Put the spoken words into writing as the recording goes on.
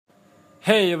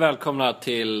Hej och välkomna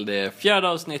till det fjärde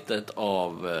avsnittet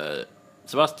av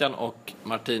Sebastian och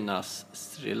Martinas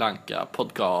Sri Lanka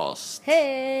podcast.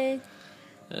 Hej!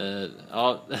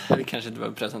 Ja, vi kanske inte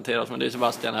behöver presentera oss, men det är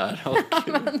Sebastian här. Och...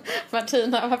 Men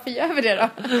Martina, varför gör vi det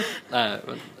då? Nej,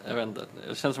 jag vet inte.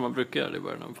 Det känns som man brukar göra det i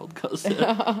början av en podcast.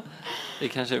 Ja. Det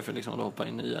kanske är för liksom att hoppa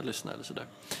in nya lyssnare eller sådär.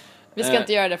 Vi ska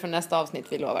inte göra det för nästa avsnitt,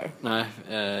 vi lovar. Nej,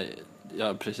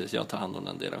 ja, precis. Jag tar hand om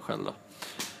den delen själv då.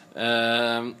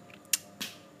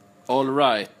 All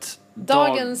right.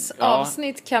 Dagens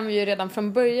avsnitt kan vi ju redan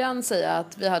från början säga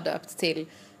att vi har döpt till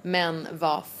Men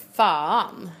vad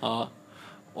fan. Ja,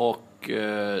 och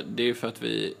det är ju för att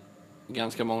vi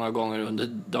ganska många gånger under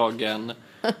dagen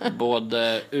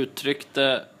både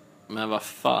uttryckte men vad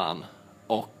fan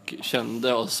och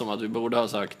kände oss som att vi borde ha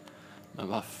sagt men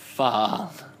vad fan.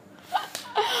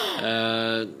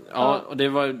 Ja, och det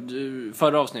var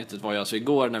förra avsnittet var ju alltså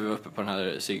igår när vi var uppe på den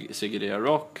här Sigiriya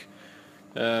Rock.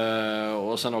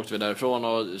 Och sen åkte vi därifrån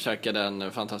och käkade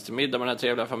en fantastisk middag med den här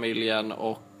trevliga familjen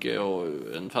och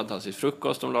en fantastisk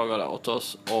frukost de lagade åt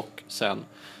oss. Och sen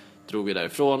drog vi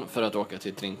därifrån för att åka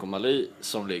till Trincomalee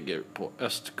som ligger på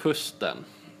östkusten.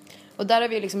 Och där har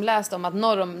vi liksom läst om att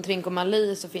norr om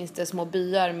Trincomalee så finns det små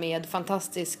byar med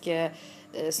fantastisk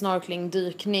snorkling,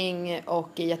 dykning och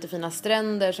jättefina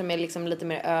stränder som är liksom lite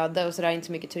mer öde och sådär, inte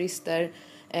så mycket turister.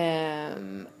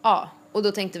 Ja, och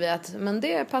då tänkte vi att men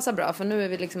det passar bra för nu är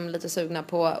vi liksom lite sugna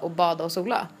på att bada och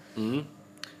sola.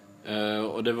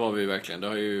 Och det var vi verkligen. Det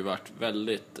har ju varit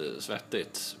väldigt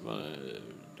svettigt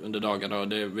under dagarna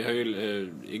och vi har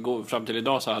ju igår, fram till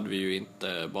idag så hade vi ju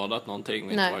inte badat någonting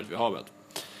och inte varit vid havet.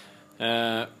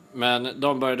 Men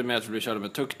de började med att vi körde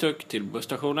med tuk-tuk till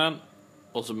busstationen.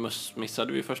 Och så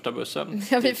missade vi första bussen.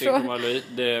 Ja,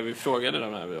 vi frågade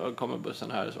dem här, kommer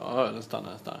bussen här? Så, den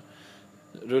stannar.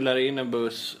 Rullar in en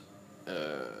buss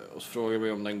och så frågar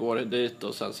vi om den går dit.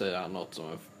 Och sen säger han något som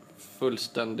är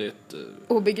fullständigt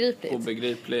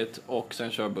obegripligt. Och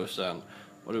sen kör bussen.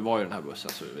 Och det var ju den här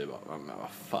bussen så vi bara, men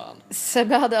vad fan.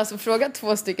 Sebbe hade alltså frågat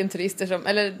 2 stycken turister som,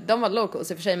 eller de var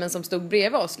locals i och för sig, men som stod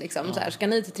bredvid oss liksom. Ja. Så här, ska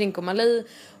ni till Trincomalee?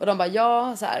 Och de bara,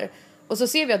 ja, så här. Och så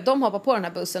ser vi att de hoppar på den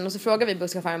här bussen och så frågar vi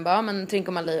busschauffören bara, men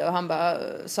Trincomalee, och han bara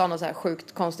sa något så här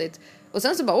sjukt konstigt. Och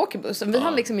sen så bara åker bussen. Vi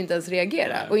hann liksom inte ens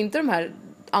reagera. Nej. Och inte de här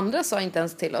andra sa inte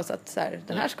ens till oss att så här,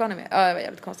 den här ska ni med. Ja, det var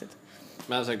jävligt konstigt.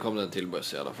 Men sen kom det en till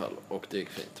buss i alla fall och det gick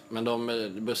fint.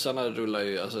 Men bussarna rullar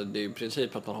ju, alltså det är i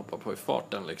princip att man hoppar på i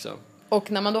farten liksom.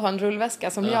 Och när man då har en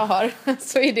rullväska som jag har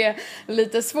så är det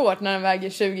lite svårt när den väger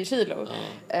 20 kilo.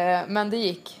 Ja. Men det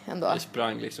gick ändå. Vi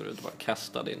sprang liksom ut och bara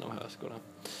kastade in de här skorna.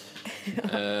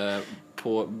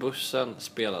 På bussen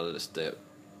spelades det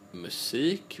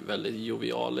musik, väldigt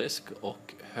jovialisk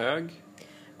och hög.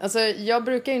 Alltså jag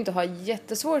brukar ju inte ha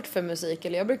jättesvårt för musik,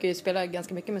 eller jag brukar ju spela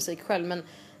ganska mycket musik själv, men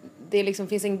det liksom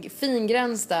finns en fin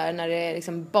gräns där när det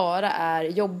liksom bara är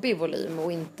jobbig volym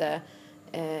och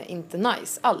inte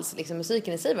nice alls. Liksom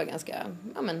musiken i sig var ganska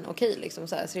okej, liksom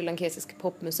så här srilankesisk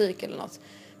popmusik eller något.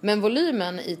 Men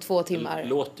volymen i 2 timmar... Det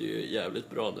låter ju jävligt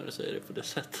bra när du säger det på det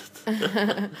sättet.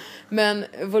 Men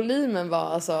volymen var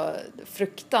alltså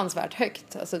fruktansvärt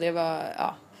högt. Alltså det var,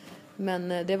 ja. Men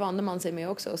det vande man sig med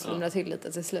också och slumrade till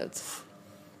lite till slut.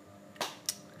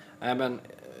 Nej, men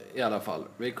i alla fall.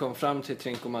 Vi kom fram till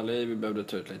Trincomalee, vi behövde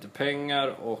ta ut lite pengar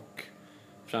och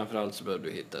framförallt så behövde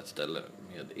vi hitta ett ställe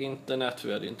med internet.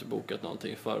 Vi hade inte bokat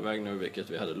någonting i förväg nu, vilket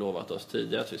vi hade lovat oss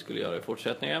tidigare att vi skulle göra i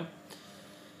fortsättningen.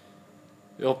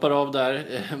 Vi hoppar av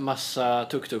där, massa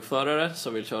tuk-tuk-förare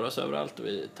som vill köra oss överallt.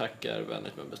 Vi tackar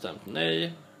vänligt men bestämt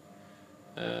nej.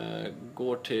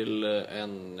 Går till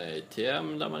en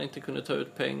ATM där man inte kunde ta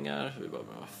ut pengar. Vi bara,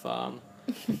 men vad fan.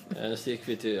 Så gick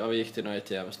vi gick till några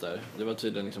ATMs där. Det var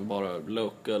tydligen liksom bara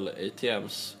local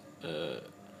ATMs.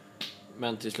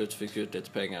 Men till slut fick vi ut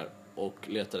lite pengar och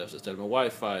letade efter ställe med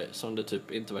wifi som det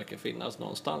typ inte verkar finnas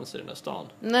någonstans i den här stan.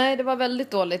 Nej, det var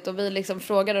väldigt dåligt och vi liksom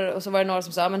frågade och så var det några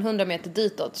som sa men 100 meter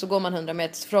ditåt. Så går man 100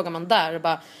 meter så frågar man där och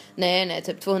bara nej,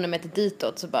 typ 200 meter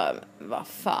ditåt. Så bara, vad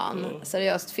fan,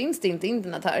 seriöst, finns det inte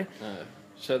internet här? Nej,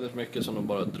 kändes mycket som de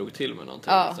bara drog till med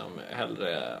någonting. Liksom,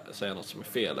 hellre säga något som är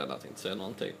fel än att inte säga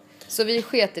någonting. Så vi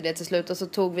sket i det till slut och så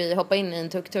hoppade in i en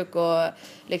tuk-tuk och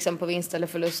liksom på vinst eller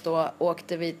förlust då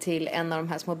åkte vi till en av de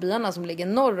här små byarna som ligger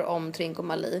norr om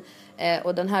Trincomalee.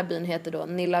 Och den här byn heter då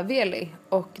Nilaveli.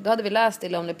 Och då hade vi läst i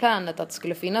Lonely Planet att det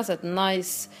skulle finnas ett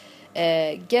nice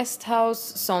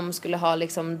guesthouse som skulle ha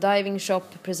liksom diving shop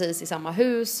precis i samma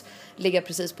hus, ligga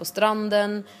precis på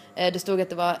stranden. Det stod att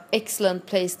det var excellent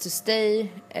place to stay.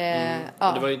 Det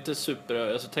var inte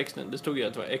super, alltså texten, det stod ju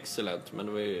att det var excellent, men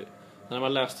det var ju när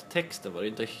man läste texten var det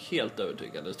inte helt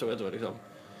övertygande. Det stod att det var liksom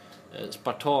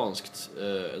spartanskt.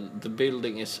 The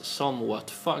building is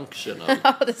somewhat functional.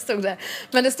 Ja, det stod där.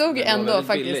 Men det stod ju ändå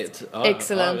faktiskt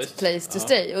excellent place to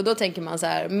stay. Och då tänker man så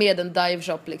här, med en dive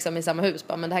shop liksom i samma hus.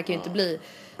 Men det här kan ju inte bli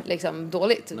liksom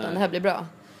dåligt, utan det här blir bra.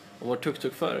 Och vår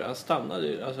tuk-tuk för han stannade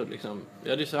ju, alltså liksom,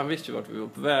 han visste ju vart vi var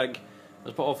på väg.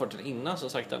 Men på avfarten innan så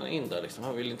sagt han in där liksom,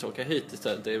 han ville inte åka hit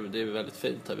istället, det är väldigt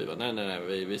fint här. Vi var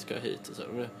nej, vi ska hit. Och så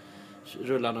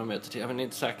rullar några meter till, men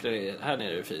inte säkra, här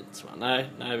nere är det fint. Så nej,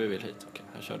 vi vill hit. Okej,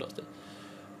 här körde oss dit.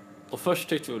 Och först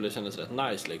tyckte vi det kändes rätt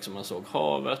nice liksom, man såg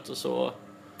havet och så.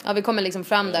 Ja, vi kommer liksom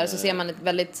fram där så ser man ett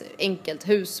väldigt enkelt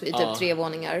hus i typ 3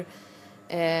 våningar.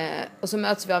 Och så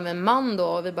möts vi av en man då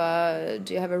och vi bara,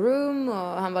 do you have a room? Och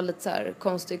han var lite så här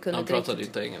konstig, kunde inte pratade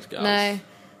inte engelska alls. Nej.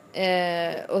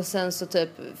 Och sen så typ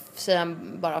säger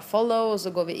han bara follow, och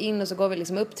så går vi in och så går vi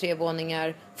liksom upp 3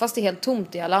 våningar, fast det är helt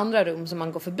tomt i alla andra rum som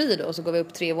man går förbi då, och så går vi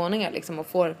upp 3 våningar liksom och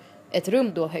får ett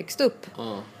rum då högst upp.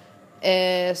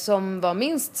 Som var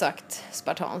minst sagt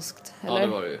spartanskt, eller? Ja,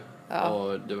 det var det ju.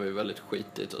 Och det var ju väldigt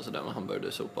skitigt och sådär, men han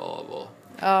började sopa av och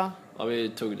ja, vi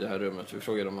tog det här rummet. Vi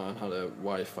frågade om han hade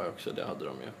wifi också, det hade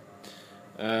de ju.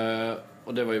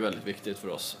 Och det var ju väldigt viktigt för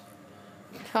oss.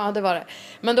 Ja, det var det.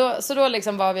 Men då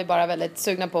liksom var vi bara väldigt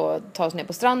sugna på att ta oss ner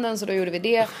på stranden, så då gjorde vi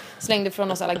det. Slängde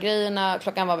från oss alla grejerna.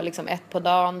 Klockan var väl liksom 1 på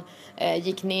dagen.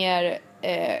 Gick ner,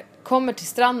 kommer till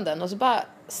stranden och så bara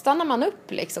stannar man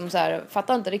upp liksom så här,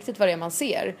 fattar inte riktigt vad det är man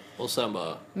ser. Och sen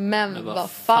bara, men vad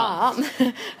fan.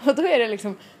 Och då är det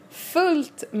liksom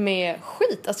fullt med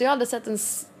skit. Alltså jag har aldrig sett en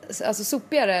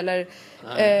sopigare eller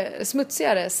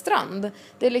smutsigare strand.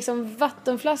 Det är liksom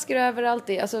vattenflaskor överallt.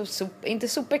 Alltså inte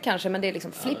sopor kanske, men det är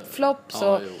liksom flip-flops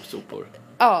och sopor.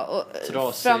 Ja, och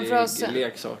trasig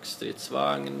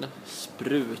leksaksstridsvagn,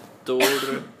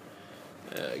 sprutor,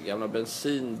 gamla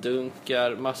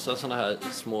bensindunkar, massa såna här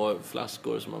små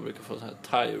flaskor som man brukar få sån här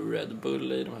Thai Red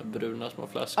Bull i, de här bruna små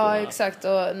flaskorna. Ja, exakt,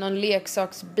 och någon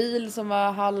leksaksbil som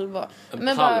var halv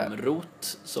en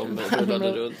palmrot som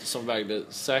rullade runt, som vägde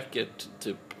säkert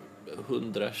typ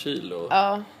 100 kilo.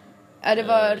 Ja. Det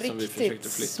var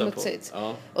riktigt smutsigt.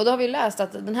 Ja. Och då har vi läst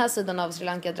att den här sidan av Sri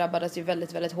Lanka drabbades ju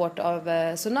väldigt, väldigt hårt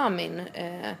av tsunamin.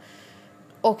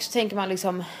 Och så tänker man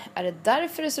liksom, är det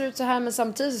därför det ser ut så här? Men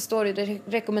samtidigt så står det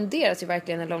rekommenderas ju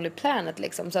verkligen en Lonely Planet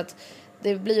liksom. Så att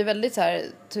det blir ju väldigt så här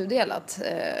tudelat,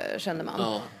 kände man.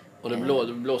 Ja, och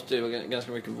det blåste ju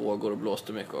ganska mycket vågor och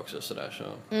blåste mycket också så där. Så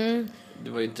det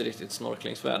var ju inte riktigt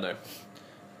snorklingsväder.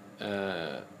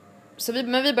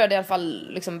 Men vi började i alla fall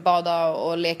liksom bada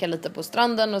och leka lite på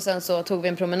stranden. Och sen så tog vi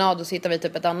en promenad och så hittade vi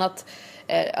typ ett annat,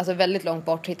 alltså väldigt långt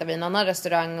bort hittade vi en annan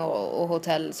restaurang och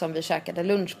hotell som vi käkade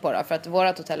lunch på då, för att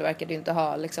vårat hotell verkade ju inte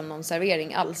ha liksom någon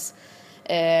servering alls.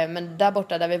 Men där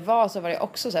borta där vi var så var det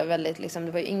också så här väldigt liksom,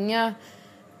 det var ju inga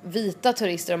vita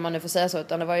turister om man nu får säga så,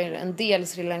 utan det var ju en del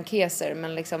srilankeser,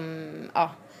 men liksom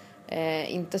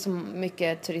inte så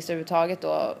mycket turister överhuvudtaget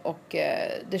då, och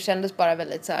det kändes bara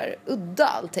väldigt så här udda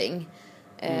allting.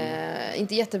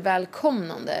 Inte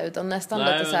jättevälkomnande, utan nästan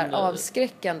lite så här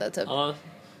avskräckande typ. Ja,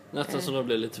 nästan som de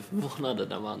blev lite förvånade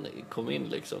när man kom in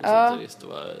liksom som turist.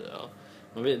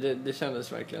 Men det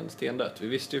kändes verkligen stendött. Vi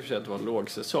visste ju för sig att det var en låg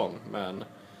säsong, men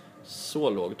så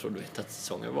låg trodde vi inte att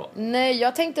säsongen var. Nej,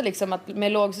 jag tänkte liksom att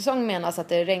med lågsäsong menas att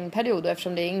det är regnperiod, och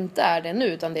eftersom det inte är det nu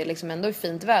utan det är liksom ändå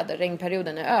fint väder,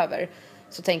 regnperioden är över,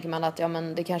 så tänker man att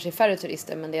men det kanske är färre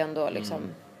turister, men det är ändå liksom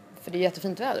för det är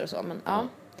jättefint väder och så, men ja.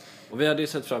 Och vi hade ju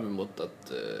sett fram emot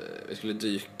att vi skulle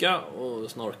dyka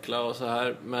och snorkla och så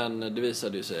här, men det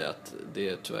visade ju sig att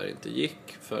det tyvärr inte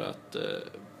gick för att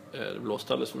det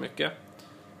blåste alldeles för mycket.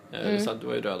 Det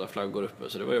var ju röda flaggor uppe,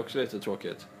 så det var ju också lite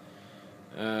tråkigt.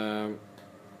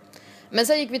 Men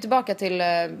sen gick vi tillbaka till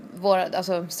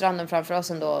stranden framför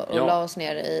oss ändå och la oss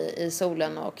ner i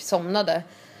solen och somnade.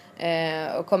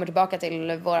 Och kommer tillbaka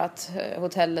till vårat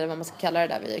hotell, eller vad man ska kalla det,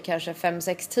 där vid kanske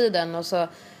 5-6 tiden, och så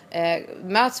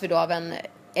möts vi då av en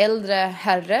äldre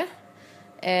herre,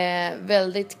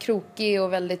 väldigt krokig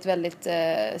och väldigt, väldigt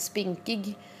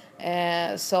spinkig,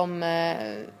 som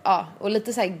och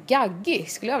lite så här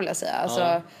gaggig skulle jag vilja säga,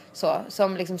 alltså,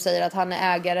 som liksom säger att han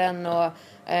är ägaren och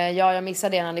jag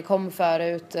missade det när ni kom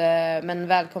förut, men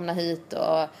välkomna hit,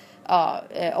 och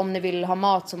om ni vill ha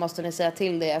mat så måste ni säga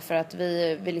till det, för att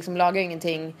vi liksom lagar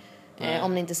ingenting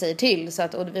om ni inte säger till, så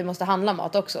att, och vi måste handla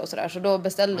mat också och sådär. Så då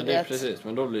beställde vi precis,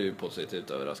 men då blev vi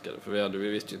positivt överraskade, för vi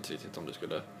visste ju inte riktigt om det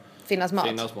skulle finnas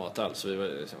mat alls, så vi var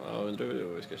liksom, undrar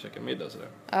vi ska käka middag sådär.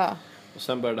 Ja. Och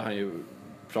sen började han ju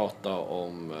prata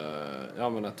om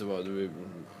men att det var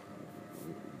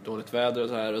dåligt väder och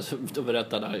så här, och så då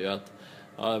berättade han ju att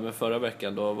Ja, men förra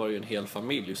veckan då var det ju en hel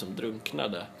familj som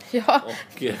drunknade. Ja,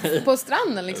 och, på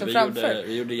stranden liksom framför.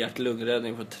 Vi gjorde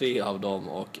hjärt-lungräddning på 3 av dem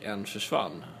och en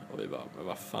försvann. Och vi bara, men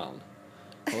vad fan.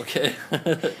 Okej.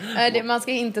 Nej, man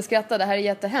ska inte skratta, det här är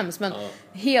jättehemskt, men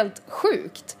helt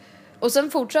sjukt. Och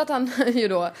sen fortsatte han ju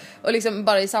då, och liksom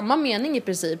bara i samma mening i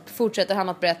princip fortsätter han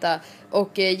att berätta.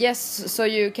 Och yes, so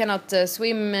you cannot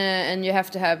swim and you have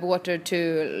to have water to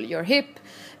your hip.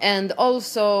 And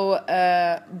also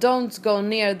don't go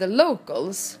near the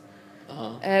locals.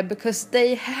 Because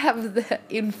they have the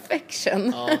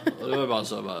infection. Ja, och det var bara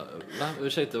så, va?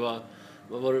 Ursäkta,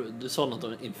 vad var det? Du sa något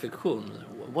om infektion.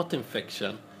 What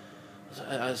infection?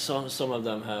 Some of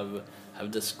them have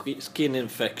the skin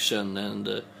infection and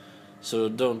so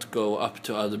don't go up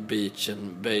to other beach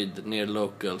and bathe near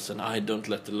locals, and I don't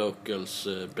let the locals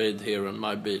bathe here on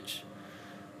my beach.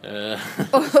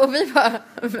 Och vi bara,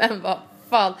 men vad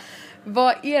fan,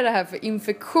 vad är det här för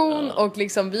infektion? Och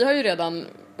liksom, vi har ju redan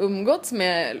umgåtts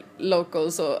med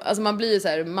locals och, alltså man blir ju så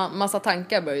här, massa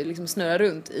tankar börjar liksom snurra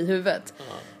runt i huvudet.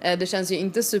 Det känns ju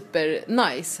inte super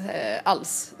nice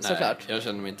alls. Nej, såklart. Jag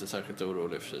känner mig inte särskilt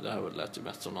orolig, för det här lät ju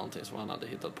mest som någonting som han hade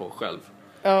hittat på själv.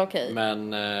 Ja, okej.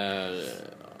 Men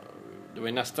det var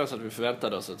ju nästan så att vi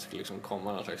förväntade oss att det skulle liksom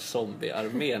komma någon slags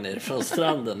zombiearmé ner från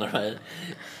stranden, de här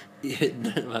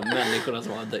människorna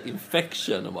som hade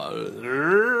infection och bara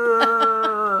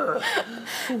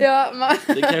ja,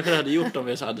 det kanske hade gjort om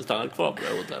vi hade stannat kvar på det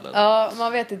här hotellet. Ja,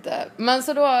 man vet inte. Men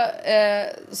så då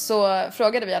så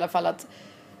frågade vi i alla fall att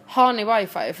har ni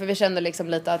wifi? För vi kände liksom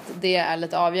lite att det är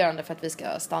lite avgörande för att vi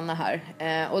ska stanna här.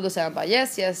 Och då säger han bara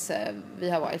yes, vi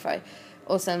har wifi.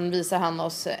 Och sen visar han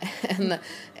oss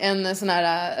en sån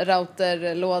här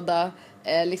routerlåda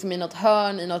liksom i något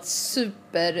hörn, i något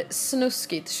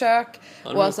supersnuskigt kök.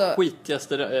 Ja, och alltså,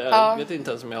 skitigaste, jag vet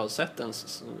inte ens om jag har sett en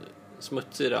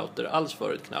smutsig router alls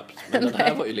förut knappt. Men den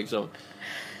här var ju liksom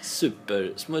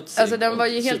supersmutsig. Alltså den var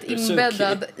ju helt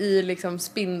inbäddad i liksom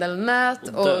spindelnät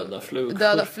och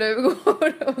döda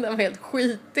flugor och den var helt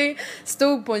skitig.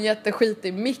 Stod på en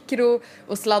jätteskitig mikro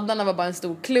och sladdarna var bara en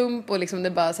stor klump och liksom det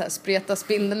bara så här spreta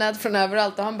spindelnät från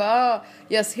överallt och han bara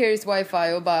yes, here is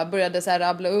wifi och bara började så här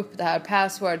rabbla upp det här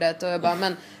passwordet och jag bara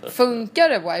men funkar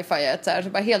det wifi så här så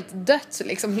bara helt dött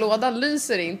liksom, lådan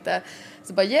lyser inte.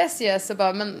 Så bara yes så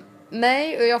bara men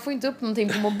nej, och jag får inte upp någonting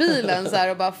på mobilen så här,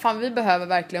 och bara fan vi behöver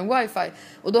verkligen wifi.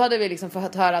 Och då hade vi liksom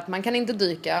fått höra att man kan inte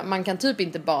dyka, man kan typ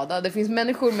inte bada. Det finns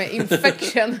människor med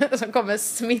infection som kommer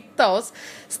smitta oss.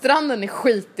 Stranden är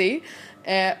skitig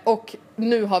och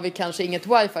nu har vi kanske inget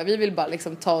wifi. Vi vill bara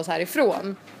liksom ta oss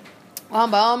härifrån. Och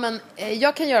han bara, ja men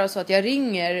jag kan göra så att jag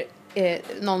ringer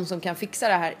någon som kan fixa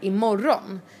det här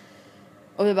imorgon.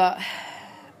 Och vi bara,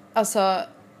 alltså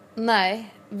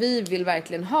nej, vi vill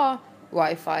verkligen ha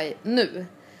wifi nu.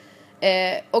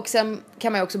 Och sen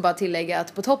kan man ju också bara tillägga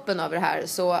att på toppen av det här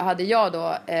så hade jag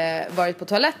då varit på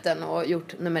toaletten och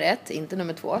gjort nummer 1, inte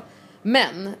nummer 2.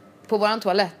 Men på våran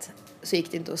toalett så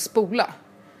gick det inte att spola.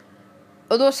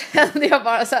 Och då kände jag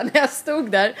bara så här när jag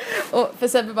stod där och för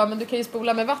Sebbe bara, men du kan ju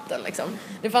spola med vatten liksom.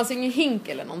 Det fanns ingen hink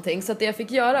eller någonting, så att det jag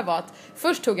fick göra var att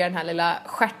först tog jag den här lilla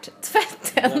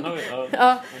stjärttvätten.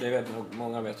 Ja. Det vet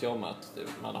många vet ju om att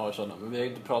man har sådana, men vi har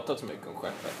inte pratat så mycket om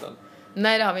stjärttvätten.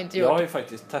 Nej, det har vi inte gjort. Jag har ju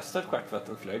faktiskt testat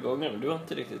stjärttvätten flera gånger, men du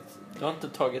har inte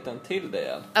tagit den till det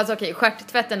än. Alltså okej,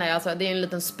 stjärttvätten är alltså, det är en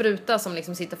liten spruta som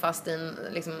liksom sitter fast i en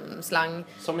liksom slang.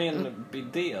 Som i en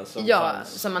bidé som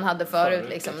som man hade förut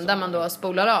liksom, där man då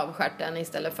spolar av stjärten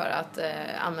istället för att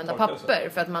använda papper.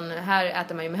 För att här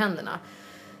äter man ju med händerna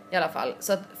i alla fall.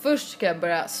 Så att först ska jag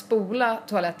börja spola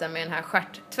toaletten med den här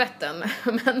stjärttvätten.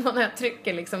 Men när jag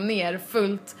trycker liksom ner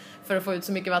fullt för att få ut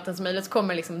så mycket vatten som möjligt så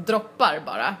kommer liksom droppar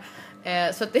bara.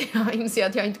 Så att jag inser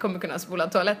att jag inte kommer kunna spola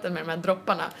toaletten med de här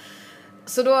dropparna.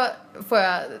 Så då får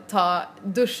jag ta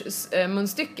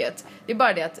duschmunstycket. Det är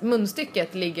bara det att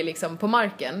munstycket ligger liksom på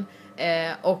marken.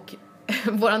 Och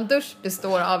våran dusch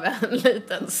består av en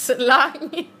liten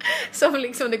slang. Som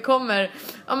liksom det kommer,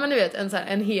 ja men du vet,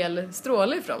 en hel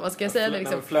stråle ifrån. Vad ska jag säga? Det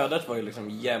liksom. Flödet var ju liksom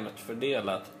jämnt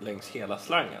fördelat längs hela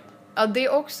slangen. Ja, det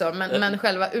också. Men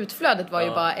själva utflödet var ju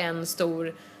bara en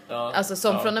stor... Alltså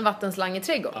som från en vattenslang i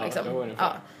trädgården liksom.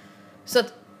 Så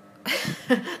att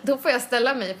då får jag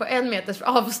ställa mig på 1 meters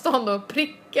avstånd och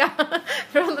pricka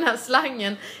från den här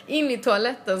slangen in i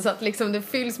toaletten så att liksom det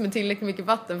fylls med tillräckligt mycket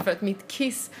vatten för att mitt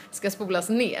kiss ska spolas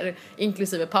ner,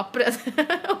 inklusive pappret.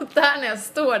 Och där när jag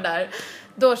står där,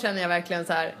 då känner jag verkligen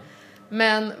så här,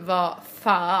 men vad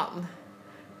fan.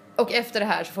 Och efter det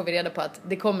här så får vi reda på att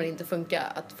det kommer inte funka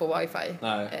att få wifi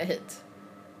hit.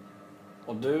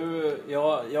 Och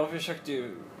jag försökte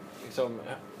ju liksom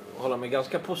hålla mig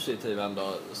ganska positiv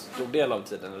ändå stor del av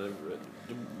tiden.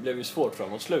 Det blev ju svårt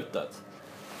framåt slutet.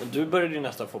 Men du började ju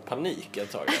nästan få panik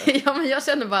ett tag. Ja, men jag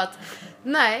känner bara att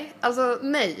nej,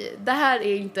 det här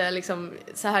är inte liksom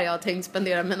så här jag har tänkt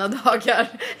spendera mina dagar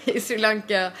i Sri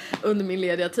Lanka under min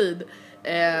lediga tid.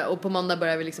 Och på måndag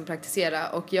började vi liksom praktisera.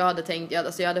 Och jag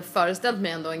hade föreställt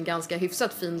mig ändå en ganska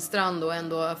hyfsat fin strand och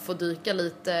ändå få dyka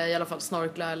lite, i alla fall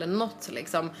snorkla eller något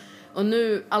liksom. Och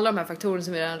nu, alla de här faktorerna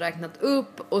som vi redan räknat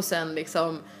upp och sen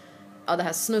liksom det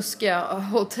här snuskiga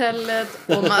hotellet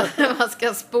och man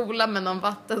ska spola med någon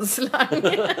vattenslang.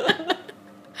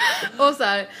 Och så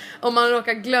här, om man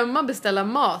råkar glömma beställa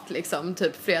mat liksom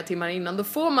typ flera timmar innan, då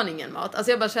får man ingen mat.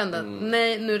 Alltså jag bara kände att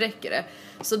nej, nu räcker det.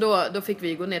 Så då fick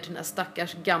vi gå ner till den här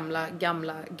stackars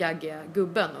gamla gaggiga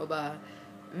gubben och bara,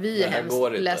 vi är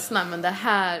hemskt ledsna, men det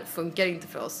här funkar inte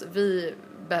för oss. Vi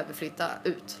behöver flytta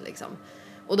ut liksom.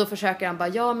 Och då försöker han bara,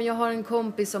 ja men jag har en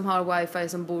kompis som har wifi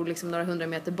som bor liksom några 100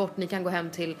 meter bort. Ni kan gå hem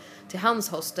till hans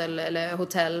hostel eller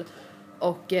hotell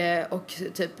och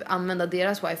typ använda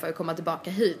deras wifi och komma tillbaka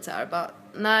hit. Så här. Bara,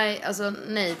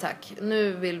 nej tack.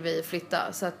 Nu vill vi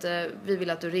flytta, så att vi vill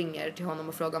att du ringer till honom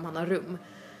och frågar om han har rum.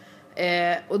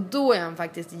 Och då är han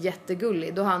faktiskt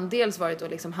jättegullig. Då har han dels varit och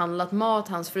liksom handlat mat.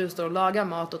 Hans fru står och lagar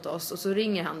mat åt oss. Och så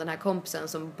ringer han den här kompisen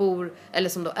som bor, eller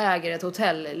som då äger ett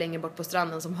hotell längre bort på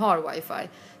stranden som har wifi,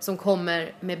 som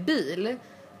kommer med bil,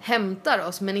 hämtar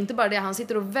oss. Men inte bara det, han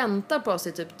sitter och väntar på oss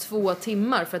i typ 2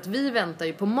 timmar. För att vi väntar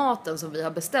ju på maten som vi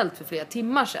har beställt för flera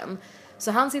timmar sedan.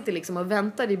 Så han sitter liksom och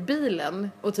väntar i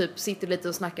bilen och typ sitter lite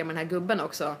och snackar med den här gubben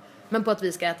också. Men på att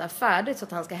vi ska äta färdigt så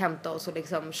att han ska hämta oss och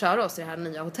liksom köra oss i det här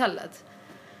nya hotellet.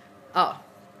 Ja.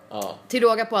 Till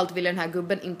råga på allt ville den här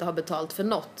gubben inte ha betalt för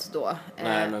något då.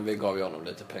 Nej, men vi gav ju honom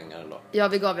lite pengar ändå. Ja,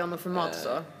 vi gav ju honom för mat så.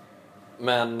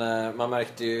 Men man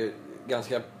märkte ju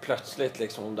ganska plötsligt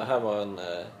liksom, om det här var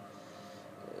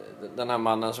den här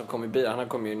mannen som kom i bil, han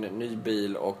kom ju i en ny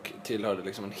bil och tillhörde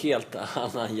liksom en helt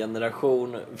annan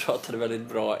generation, pratade väldigt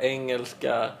bra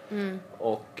engelska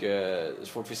och så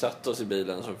fort vi satt oss i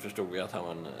bilen så förstod vi att han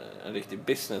var en riktig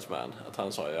businessman. Att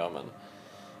han sa, ja men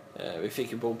vi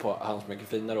fick ju bo på hans mycket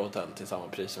finare hotell till samma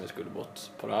pris som vi skulle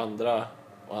bott på det andra.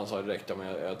 Och han sa direkt,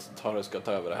 jag ska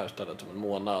ta över det här stället om en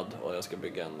månad och jag ska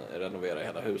renovera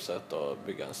hela huset och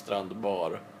bygga en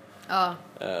strandbar. Ja.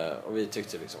 Och vi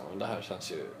tyckte liksom, det här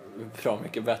känns ju bra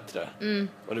mycket bättre.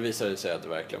 Och det visade sig att det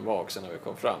verkligen var också när vi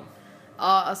kom fram.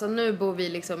 Ja, alltså nu bor vi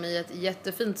liksom i ett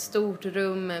jättefint stort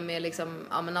rum med liksom,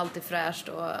 ja men allt är fräscht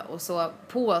och så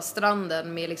på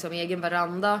stranden med liksom egen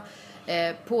veranda.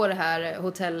 På det här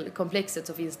hotellkomplexet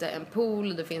så finns det en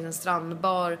pool, det finns en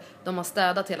strandbar. De har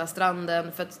städat hela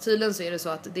stranden. För att tydligen så är det så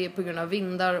att det är på grund av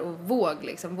vindar och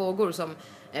vågor som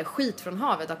skit från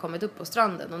havet har kommit upp på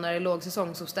stranden. Och när det är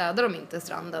lågsäsong så städar de inte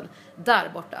stranden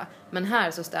där borta. Men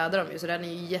här så städar de ju, så den är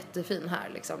ju jättefin här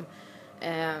liksom.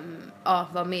 Ja,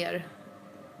 vad mer?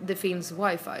 Det finns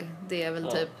wifi, det är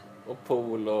väl typ. Och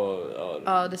pool och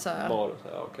ja, det sa jag. Bar,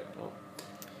 ja, okay, ja.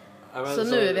 Så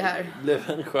nu är vi här. Det blev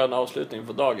en skön avslutning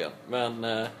på dagen.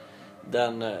 Men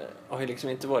den har ju liksom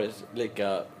inte varit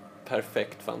lika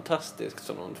perfekt fantastisk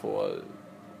som de 2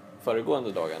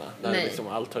 föregående dagarna. Där liksom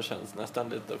allt har känts nästan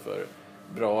lite för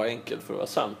bra och enkelt för att vara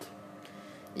sant.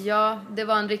 Ja, det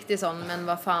var en riktig sån, men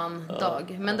vad fan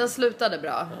dag. Men den slutade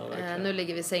bra. Nu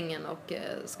ligger vi i sängen och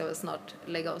ska väl snart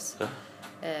lägga oss.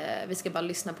 Vi ska bara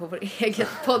lyssna på vår eget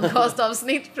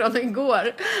podcastavsnitt från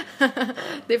igår.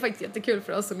 Det är faktiskt jättekul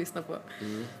för oss att lyssna på.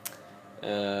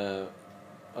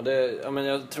 Men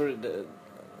jag tror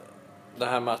det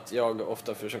här med att jag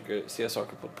ofta försöker se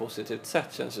saker på ett positivt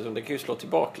sätt känns ju som det kan ju slå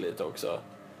tillbaka lite också.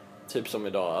 Typ som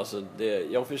idag, alltså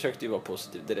jag försökte ju vara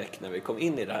positiv direkt när vi kom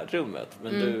in i det här rummet.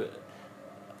 Men du...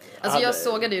 Alltså jag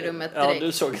sågade ju rummet direkt. Ja,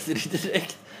 du sågade det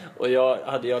direkt. Och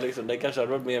det kanske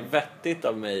hade varit mer vettigt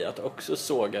av mig att också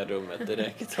såga rummet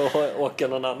direkt och åka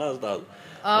någon annanstans.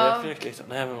 Men jag försökte liksom,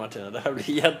 nej men Martina, det här blir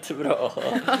jättebra.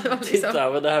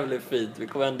 Titta, men det här blir fint. Vi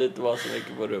kommer ändå inte vara så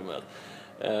mycket på rummet.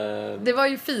 Det var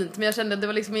ju fint, men jag kände att det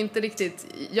var liksom inte riktigt,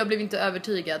 jag blev inte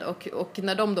övertygad och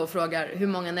när de då frågar hur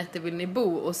många nätter vill ni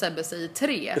bo och Sebbe säger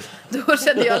 3, då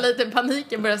kände jag lite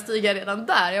paniken börja stiga redan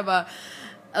där. Jag bara,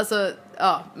 alltså,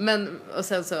 ja, men och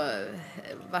sen så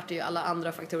var det ju alla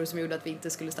andra faktorer som gjorde att vi inte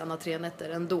skulle stanna 3 nätter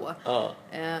ändå.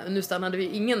 Nu stannade vi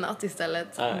ingen natt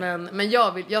istället. Men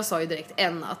jag sa ju direkt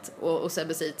 1 natt och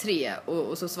Sebbe säger 3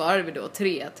 och så svarade vi då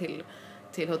 3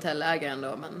 till hotellägaren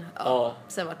då, men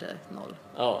sen var det 0.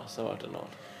 Ja, sen var det 0.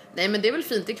 Nej, men det är väl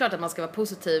fint, det är klart att man ska vara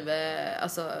positiv,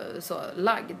 alltså så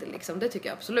lagd liksom, det tycker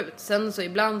jag absolut. Sen så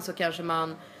ibland så kanske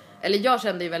man, eller jag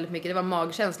kände ju väldigt mycket, det var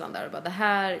magkänslan där, bara, det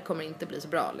här kommer inte bli så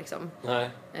bra liksom. Nej.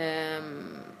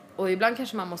 Och ibland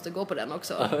kanske man måste gå på den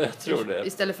också. Ja, jag tror det.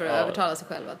 Istället för att övertala sig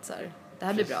själv att så här, det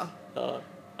här blir bra. Ja,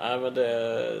 nej, men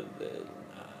det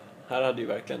här hade ju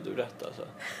verkligen du rätt alltså.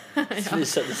 Det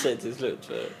visade sig till slut.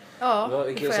 För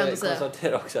det får jag ändå säga.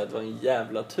 Konstatera också att det var en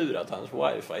jävla tur att hans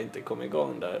wifi inte kom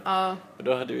igång där. Ja. För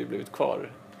då hade vi blivit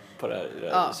kvar på det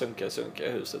här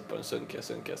sunkiga huset på den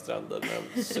sunkiga stranden med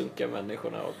de sunkiga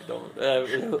människorna och de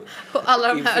och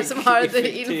alla de här som har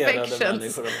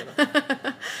infections.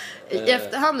 I I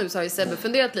efterhand nu så har ju Sebbe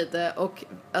funderat lite och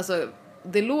alltså,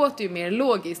 det låter ju mer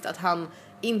logiskt att han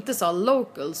inte sa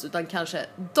locals utan kanske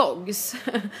dogs.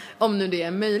 Om nu det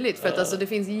är möjligt. För att alltså, det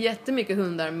finns jättemycket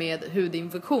hundar med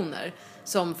hudinfektioner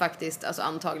som faktiskt alltså,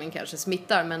 antagligen kanske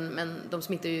smittar. Men de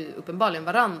smittar ju uppenbarligen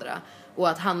varandra. Och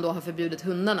att han då har förbjudit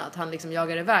hundarna. Att han liksom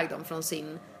jagar iväg dem från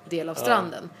sin del av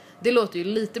stranden. Det låter ju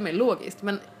lite mer logiskt.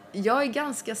 Men jag är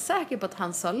ganska säker på att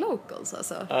han sa locals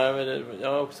alltså. Ja, men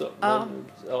jag också. Men,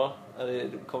 det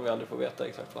kommer vi aldrig få veta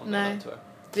exakt vad han menar, tyvärr.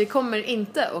 Vi kommer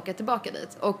inte åka tillbaka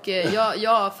dit. Och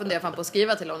jag funderar fan på att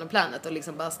skriva till Lonely Planet och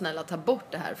liksom bara snälla ta bort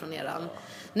det här från eran.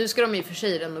 Nu ska de ju för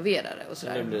sig renovera det och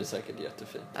sådär. Nu blir det säkert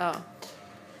jättefint.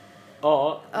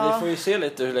 Ja, vi får ju se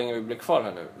lite hur länge vi blir kvar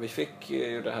här nu. Vi fick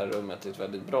ju det här rummet till ett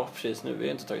väldigt bra pris nu. Vi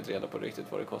har inte tagit reda på riktigt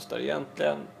vad det kostar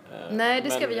egentligen. Nej,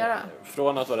 det ska vi göra.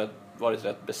 Från att varit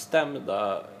rätt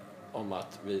bestämda om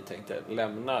att vi tänkte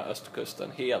lämna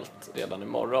östkusten helt redan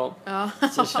imorgon.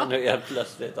 Så känner jag helt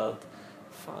plötsligt att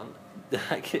fan, det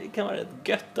här kan vara rätt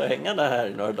gött att hänga det här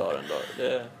i några dagar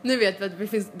ändå. Nu vet vi att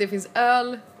det finns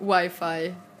öl,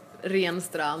 wifi, ren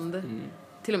strand,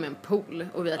 till och med en pool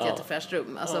och vi har ett jättefräscht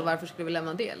rum. Alltså varför skulle vi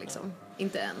lämna det liksom?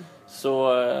 Inte än.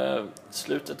 Så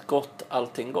slutet gott,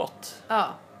 allting gott. Ja.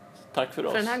 Tack för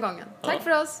oss. För den här gången. Tack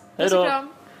för oss. Hej då. Puss och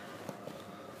kram.